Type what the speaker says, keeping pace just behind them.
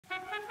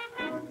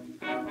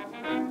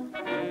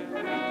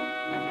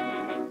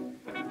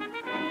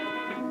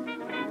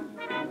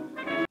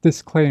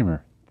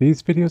Disclaimer: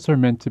 these videos are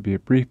meant to be a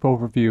brief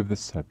overview of the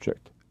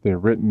subject. They are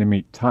written to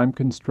meet time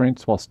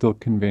constraints while still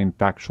conveying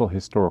factual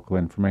historical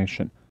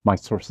information. My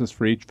sources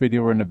for each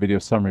video are in the video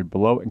summary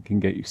below and can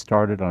get you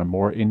started on a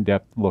more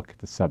in-depth look at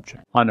the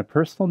subject. On a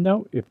personal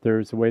note, if there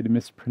is a way to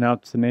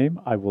mispronounce the name,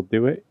 I will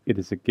do it. It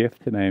is a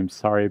gift and I am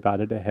sorry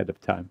about it ahead of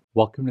time.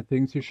 Welcome to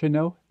Things You Should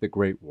Know, the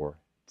Great War.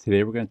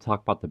 Today we're going to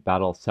talk about the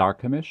Battle of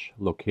Sarikamish,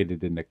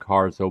 located in the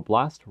Kars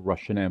Oblast,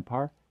 Russian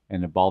Empire,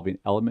 and involving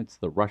elements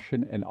of the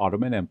Russian and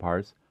Ottoman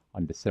empires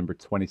on December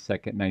 22,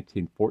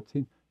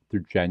 1914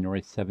 through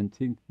January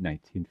 17,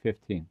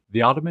 1915.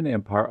 The Ottoman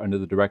Empire, under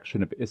the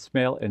direction of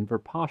Ismail Enver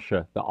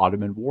Pasha, the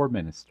Ottoman war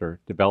minister,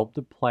 developed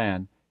a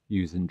plan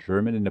using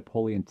German and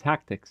Napoleon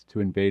tactics to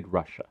invade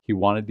Russia. He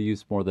wanted to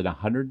use more than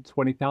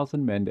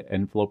 120,000 men to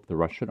envelope the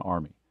Russian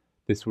army.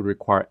 This would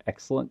require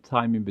excellent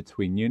timing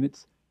between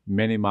units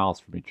many miles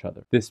from each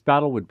other. This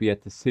battle would be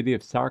at the city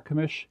of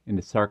Sarikamish in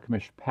the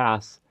Sarikamish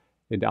Pass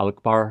in the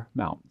Alakbar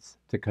Mountains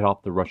to cut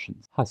off the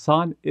Russians.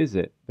 Hassan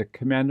Izzet, the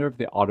commander of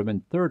the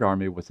Ottoman Third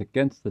Army, was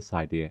against this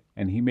idea,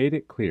 and he made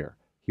it clear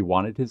he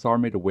wanted his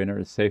army to winter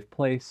in a safe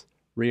place,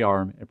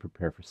 rearm, and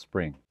prepare for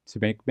spring. To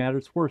make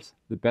matters worse,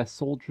 the best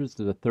soldiers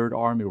of the Third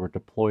Army were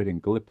deployed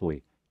in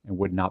Gallipoli and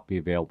would not be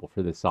available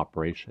for this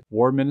operation.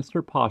 War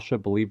Minister Pasha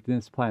believed in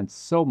his plan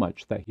so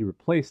much that he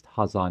replaced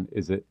Hassan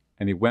Izzet,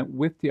 and he went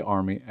with the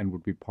army and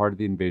would be part of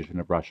the invasion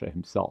of Russia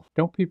himself.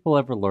 Don't people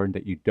ever learn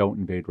that you don't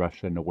invade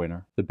Russia in the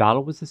winter? The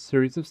battle was a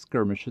series of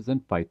skirmishes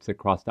and fights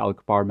across the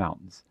Alakbar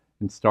Mountains,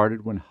 and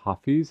started when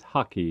Hafiz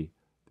Haki,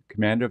 the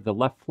commander of the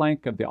left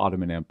flank of the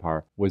Ottoman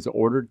Empire, was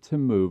ordered to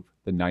move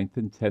the 9th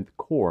and 10th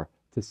Corps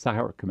to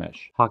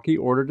Sarikamish. Haki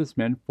ordered his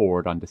men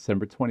forward on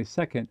December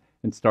 22nd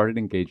and started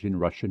engaging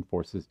Russian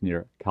forces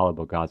near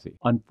Kalabogazi.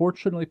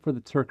 Unfortunately for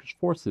the Turkish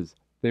forces,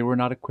 they were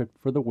not equipped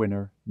for the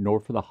winter, nor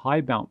for the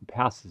high mountain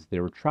passes they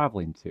were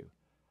traveling to.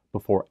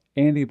 Before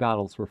any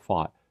battles were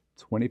fought,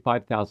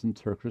 25,000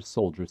 Turkish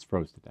soldiers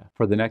froze to death.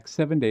 For the next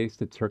 7 days,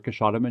 the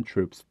Turkish Ottoman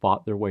troops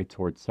fought their way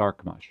towards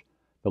Sarikamish.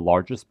 The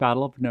largest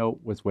battle of note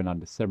was when on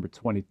December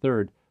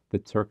 23rd, the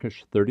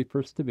Turkish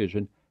 31st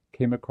Division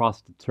came across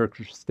the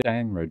Turkish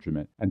Stang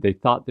Regiment, and they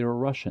thought they were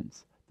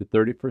Russians. The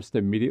 31st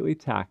immediately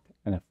attacked,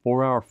 and a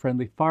 4-hour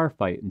friendly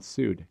firefight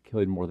ensued,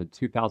 killing more than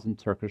 2,000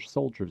 Turkish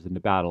soldiers in the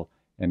battle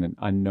and an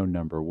unknown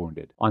number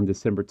wounded. On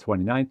December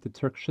 29th, the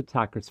Turkish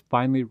attackers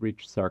finally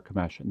reached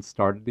Sarikamish and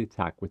started the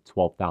attack with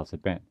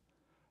 12,000 men.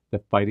 The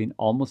fighting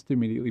almost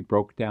immediately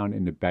broke down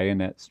into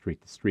bayonet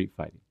street-to-street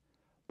fighting.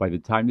 By the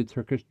time the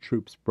Turkish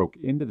troops broke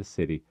into the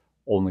city,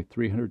 only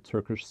 300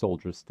 Turkish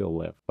soldiers still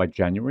lived. By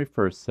January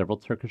 1st, several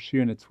Turkish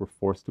units were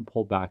forced to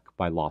pull back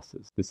by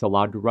losses. This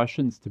allowed the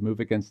Russians to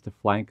move against the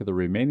flank of the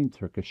remaining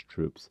Turkish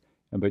troops,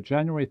 and by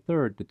January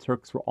 3rd, the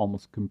Turks were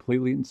almost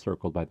completely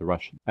encircled by the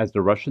Russians. As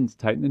the Russians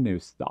tightened the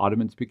noose, the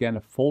Ottomans began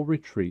a full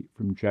retreat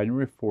from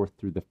January 4th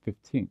through the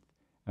 15th,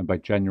 and by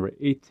January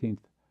 18th,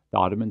 the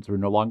Ottomans were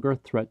no longer a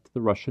threat to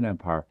the Russian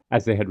Empire,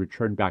 as they had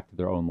returned back to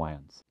their own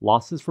lands.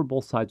 Losses for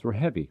both sides were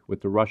heavy, with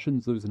the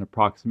Russians losing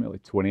approximately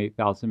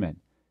 28,000 men.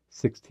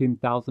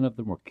 16,000 of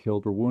them were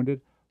killed or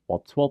wounded,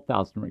 while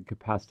 12,000 were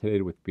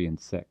incapacitated with being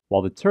sick.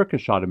 While the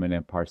Turkish Ottoman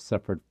Empire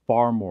suffered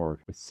far more,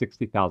 with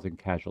 60,000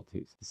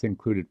 casualties. This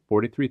included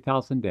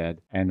 43,000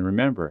 dead, and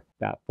remember,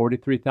 that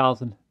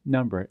 43,000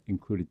 number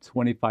included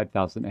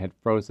 25,000 that had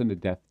frozen to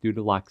death due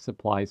to lack of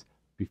supplies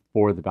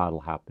before the battle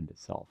happened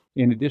itself.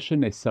 In addition,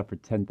 they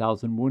suffered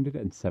 10,000 wounded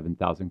and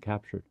 7,000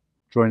 captured.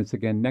 Join us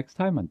again next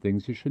time on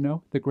Things You Should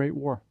Know, the Great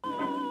War.